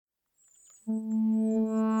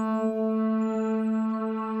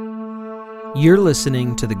You're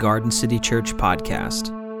listening to the Garden City Church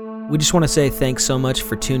podcast. We just want to say thanks so much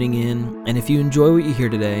for tuning in, and if you enjoy what you hear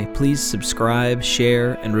today, please subscribe,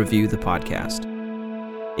 share, and review the podcast.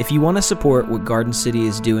 If you want to support what Garden City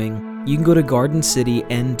is doing, you can go to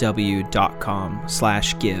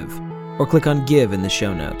gardencitynw.com/give or click on Give in the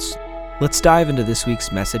show notes. Let's dive into this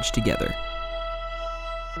week's message together.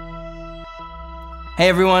 Hey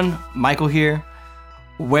everyone, Michael here.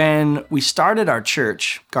 When we started our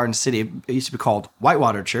church, Garden City, it used to be called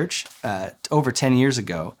Whitewater Church, over 10 years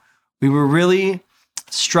ago, we were really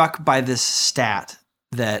struck by this stat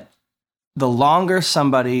that the longer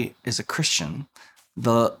somebody is a Christian,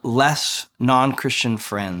 the less non-Christian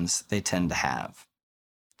friends they tend to have,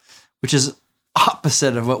 which is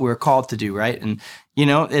opposite of what we're called to do, right? And you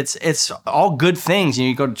know, it's all good things.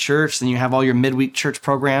 You go to church, then you have all your midweek church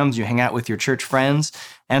programs, you hang out with your church friends.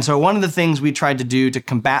 And so one of the things we tried to do to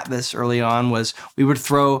combat this early on was we would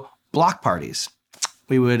throw block parties.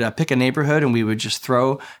 We would pick a neighborhood and we would just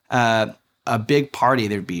throw a big party.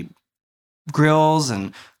 There'd be grills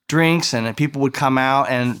and drinks, and people would come out,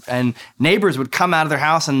 and neighbors would come out of their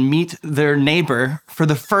house and meet their neighbor for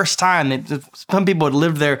the first time. Some people had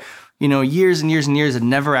lived there, years and years and years, and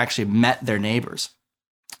never actually met their neighbors.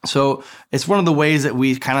 So it's one of the ways that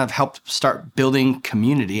we kind of helped start building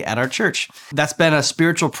community at our church. That's been a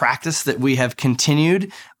spiritual practice that we have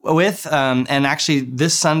continued with. And actually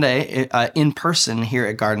this Sunday in person here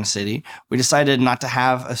at Garden City, we decided not to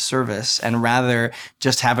have a service and rather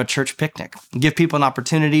just have a church picnic. Give people an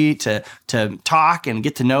opportunity to talk and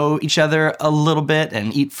get to know each other a little bit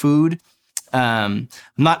and eat food. I'm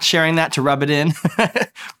not sharing that to rub it in,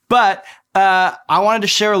 but I wanted to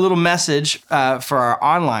share a little message for our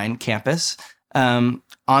online campus on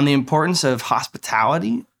the importance of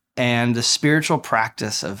hospitality and the spiritual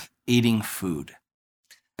practice of eating food.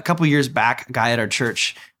 A couple years back, a guy at our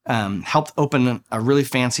church helped open a really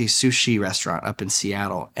fancy sushi restaurant up in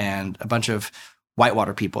Seattle, and a bunch of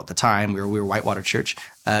Whitewater people at the time, we were Whitewater Church,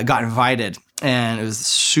 got invited, and it was a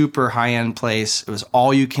super high-end place. It was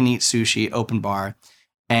all-you-can-eat sushi, open bar.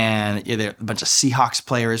 And a bunch of Seahawks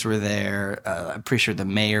players were there. I'm pretty sure the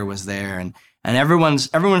mayor was there, and everyone's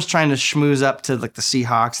trying to schmooze up to like the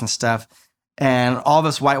Seahawks and stuff. And all of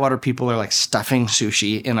us Whitewater people are like stuffing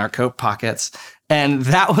sushi in our coat pockets. And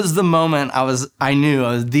that was the moment I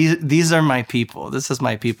knew these are my people. This is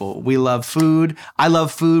my people. We love food. I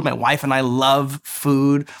love food. My wife and I love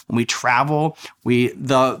food. When we travel,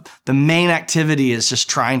 the main activity is just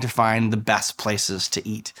trying to find the best places to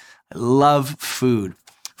eat. I love food.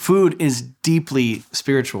 Food is deeply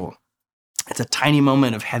spiritual. It's a tiny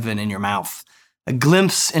moment of heaven in your mouth, a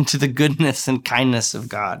glimpse into the goodness and kindness of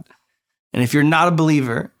God. And if you're not a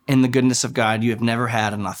believer in the goodness of God, you have never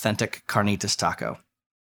had an authentic carnitas taco.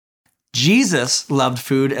 Jesus loved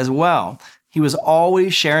food as well. He was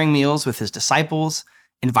always sharing meals with his disciples,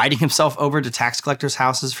 inviting himself over to tax collectors'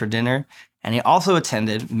 houses for dinner, and he also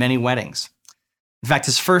attended many weddings. In fact,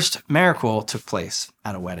 his first miracle took place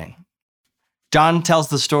at a wedding. John tells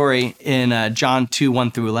the story in John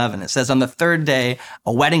 2:1-11. It says, on the third day,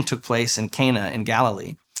 a wedding took place in Cana in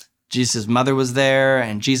Galilee. Jesus' mother was there,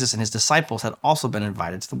 and Jesus and his disciples had also been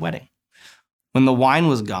invited to the wedding. When the wine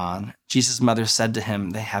was gone, Jesus' mother said to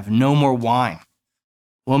him, they have no more wine.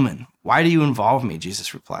 Woman, why do you involve me?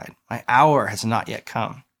 Jesus replied, my hour has not yet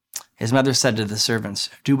come. His mother said to the servants,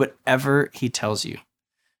 do whatever he tells you.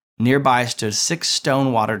 Nearby stood 6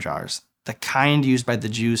 stone water jars, the kind used by the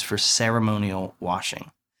Jews for ceremonial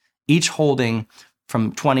washing, each holding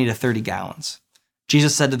from 20 to 30 gallons.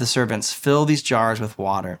 Jesus said to the servants, fill these jars with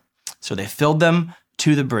water. So they filled them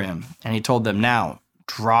to the brim, and he told them, now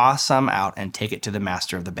draw some out and take it to the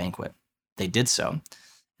master of the banquet. They did so, and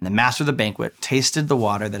the master of the banquet tasted the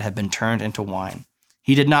water that had been turned into wine.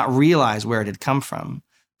 He did not realize where it had come from,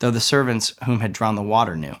 though the servants whom had drawn the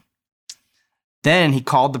water knew. Then he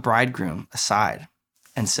called the bridegroom aside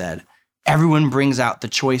and said, everyone brings out the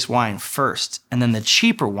choice wine first, and then the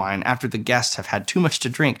cheaper wine after the guests have had too much to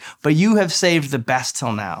drink, but you have saved the best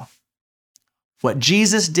till now. What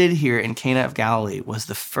Jesus did here in Cana of Galilee was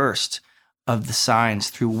the first of the signs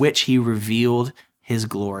through which he revealed his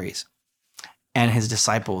glories, and his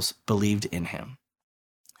disciples believed in him.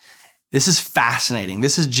 This is fascinating.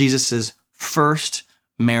 This is Jesus's first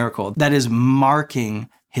miracle that is marking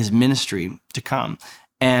his ministry to come.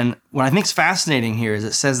 And what I think is fascinating here is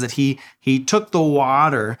it says that he took the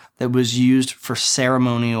water that was used for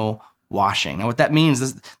ceremonial washing. Now, what that means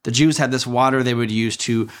is the Jews had this water they would use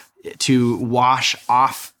to wash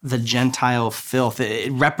off the Gentile filth.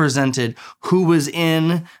 It represented who was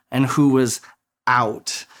in and who was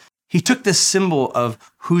out. He took this symbol of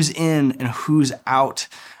who's in and who's out,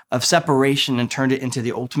 of separation, and turned it into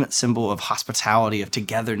the ultimate symbol of hospitality, of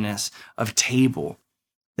togetherness, of table,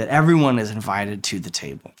 that everyone is invited to the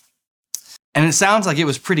table. And it sounds like it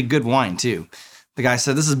was pretty good wine too. The guy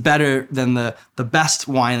said, this is better than the best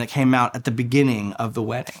wine that came out at the beginning of the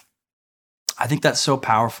wedding. I think that's so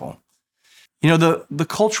powerful. You know, the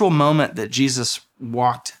cultural moment that Jesus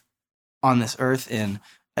walked on this earth in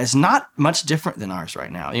is not much different than ours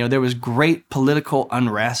right now. You know, there was great political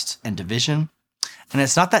unrest and division, and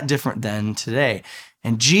it's not that different than today.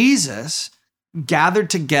 And Jesus gathered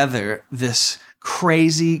together this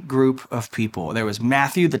crazy group of people. There was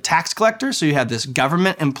Matthew, the tax collector. So you have this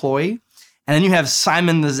government employee. And then you have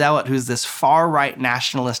Simon the Zealot, who's this far-right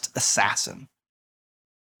nationalist assassin.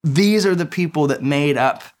 These are the people that made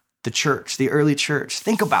up the church, the early church.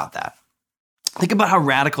 Think about that. Think about how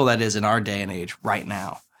radical that is in our day and age right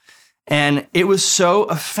now. And it was so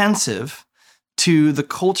offensive to the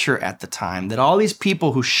culture at the time that all these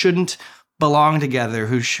people who shouldn't belong together,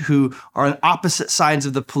 who are on opposite sides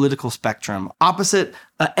of the political spectrum, opposite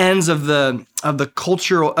ends of the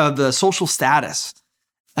cultural, of the social status,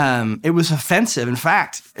 it was offensive. In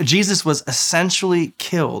fact, Jesus was essentially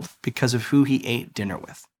killed because of who he ate dinner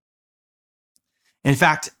with. In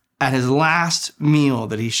fact, at his last meal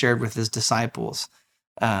that he shared with his disciples,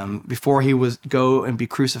 before he was go and be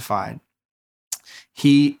crucified,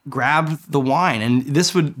 he grabbed the wine, and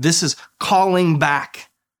this is calling back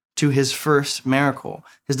to his first miracle.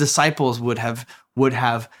 His disciples would have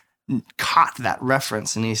caught that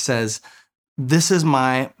reference, and he says, "This is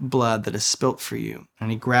my blood that is spilt for you."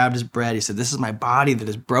 And he grabbed his bread. He said, "This is my body that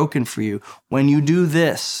is broken for you. When you do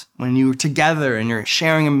this, when you're together and you're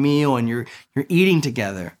sharing a meal and you're eating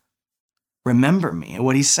together, remember me." And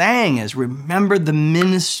what he's saying is, remember the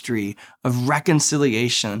ministry of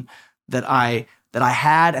reconciliation that I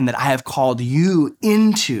had and that I have called you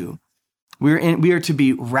into. We are to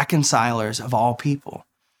be reconcilers of all people.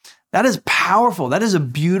 That is powerful. That is a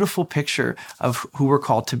beautiful picture of who we're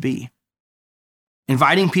called to be.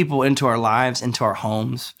 Inviting people into our lives, into our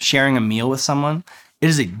homes, sharing a meal with someone, it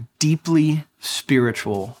is a deeply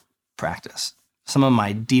spiritual practice. Some of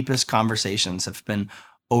my deepest conversations have been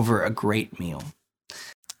over a great meal.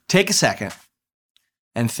 Take a second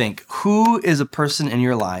and think, who is a person in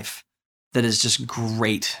your life that is just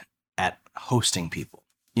great at hosting people?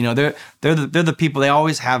 You know, they're the people, they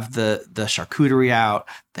always have the charcuterie out,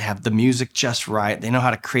 they have the music just right, they know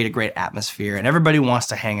how to create a great atmosphere, and everybody wants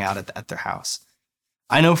to hang out at their house.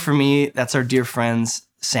 I know for me, that's our dear friends,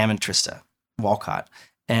 Sam and Trista Walcott.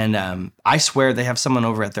 And I swear they have someone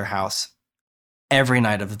over at their house every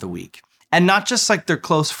night of the week. And not just like their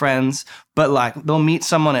close friends, but like they'll meet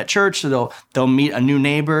someone at church, or they'll meet a new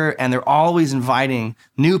neighbor, and they're always inviting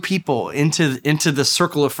new people into the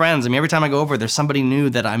circle of friends. I mean, every time I go over, there's somebody new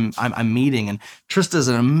that I'm meeting. And Trista's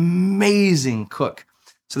an amazing cook,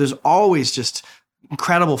 so there's always just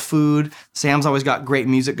incredible food. Sam's always got great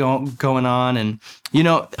music going on, and you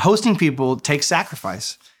know, hosting people takes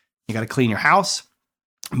sacrifice. You got to clean your house,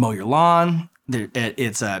 mow your lawn.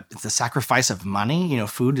 It's a sacrifice of money. You know,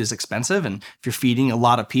 food is expensive, and if you're feeding a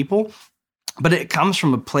lot of people, but it comes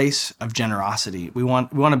from a place of generosity. We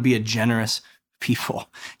want to be a generous people.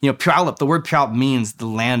 You know, Puyallup, the word Puyallup means the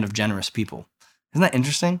land of generous people. Isn't that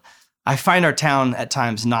interesting? I find our town at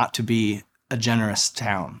times not to be a generous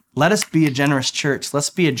town. Let us be a generous church. Let's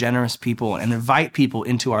be a generous people and invite people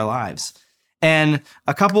into our lives. And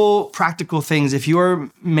a couple practical things. If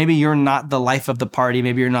maybe you're not the life of the party,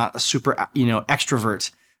 maybe you're not a super,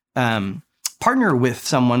 extrovert, partner with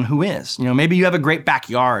someone who is. You know, maybe you have a great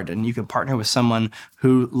backyard and you can partner with someone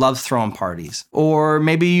who loves throwing parties. Or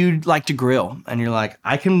maybe you like to grill and you're like,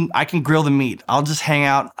 I can grill the meat. I'll just hang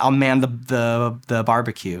out. I'll man the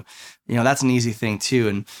barbecue. You know, that's an easy thing too.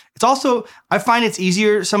 And it's also, I find it's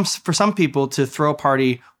easier for some people to throw a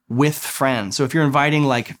party with friends. So if you're inviting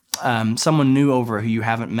like someone new over who you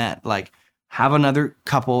haven't met, like have another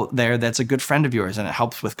couple there that's a good friend of yours, and it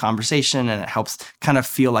helps with conversation, and it helps kind of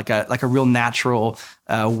feel like a real natural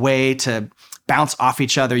way to bounce off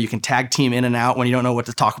each other. You can tag team in and out when you don't know what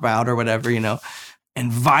to talk about or whatever, you know.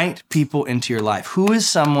 Invite people into your life. Who is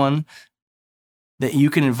someone that you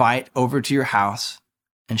can invite over to your house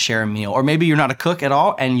and share a meal? Or maybe you're not a cook at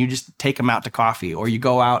all and you just take them out to coffee, or you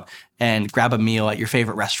go out and grab a meal at your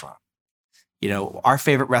favorite restaurant. You know, our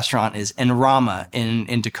favorite restaurant is Enrama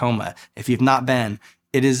in Tacoma. If you've not been,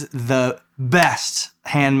 it is the best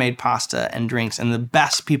handmade pasta and drinks, and the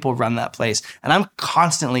best people run that place. And I'm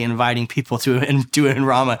constantly inviting people to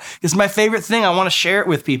Enrama. It's my favorite thing. I want to share it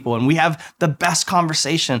with people. And we have the best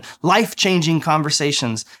conversation. Life-changing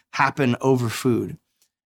conversations happen over food.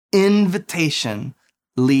 invitation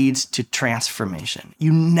leads to transformation.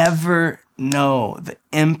 You never know the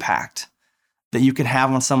impact that you can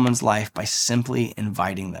have on someone's life by simply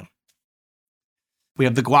inviting them. We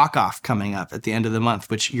have the guac off coming up at the end of the month,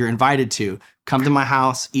 which you're invited to. Come to my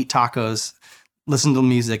house, eat tacos, listen to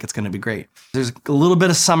music. It's going to be great. There's a little bit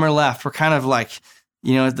of summer left. We're kind of like,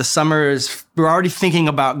 the summer is, we're already thinking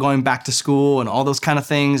about going back to school and all those kind of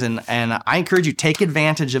things. And I encourage you, take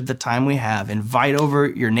advantage of the time we have. Invite over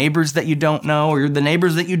your neighbors that you don't know, or the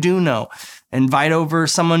neighbors that you do know. Invite over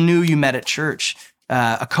someone new you met at church,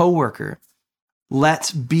 a coworker.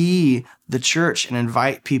 Let's be the church and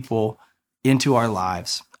invite people into our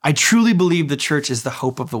lives. I truly believe the church is the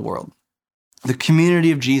hope of the world, the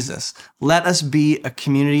community of Jesus. Let us be a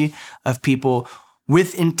community of people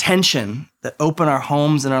with intention that open our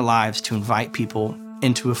homes and our lives to invite people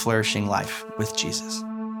into a flourishing life with Jesus.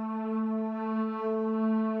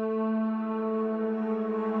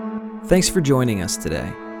 Thanks for joining us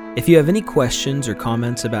today. If you have any questions or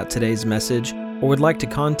comments about today's message, or would like to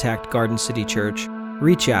contact Garden City Church,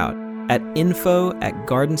 reach out at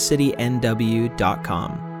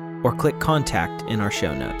info@gardencitynw.com or click contact in our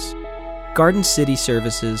show notes. Garden City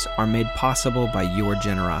services are made possible by your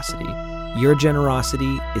generosity. Your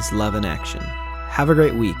generosity is love in action. Have a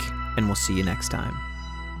great week, and we'll see you next time.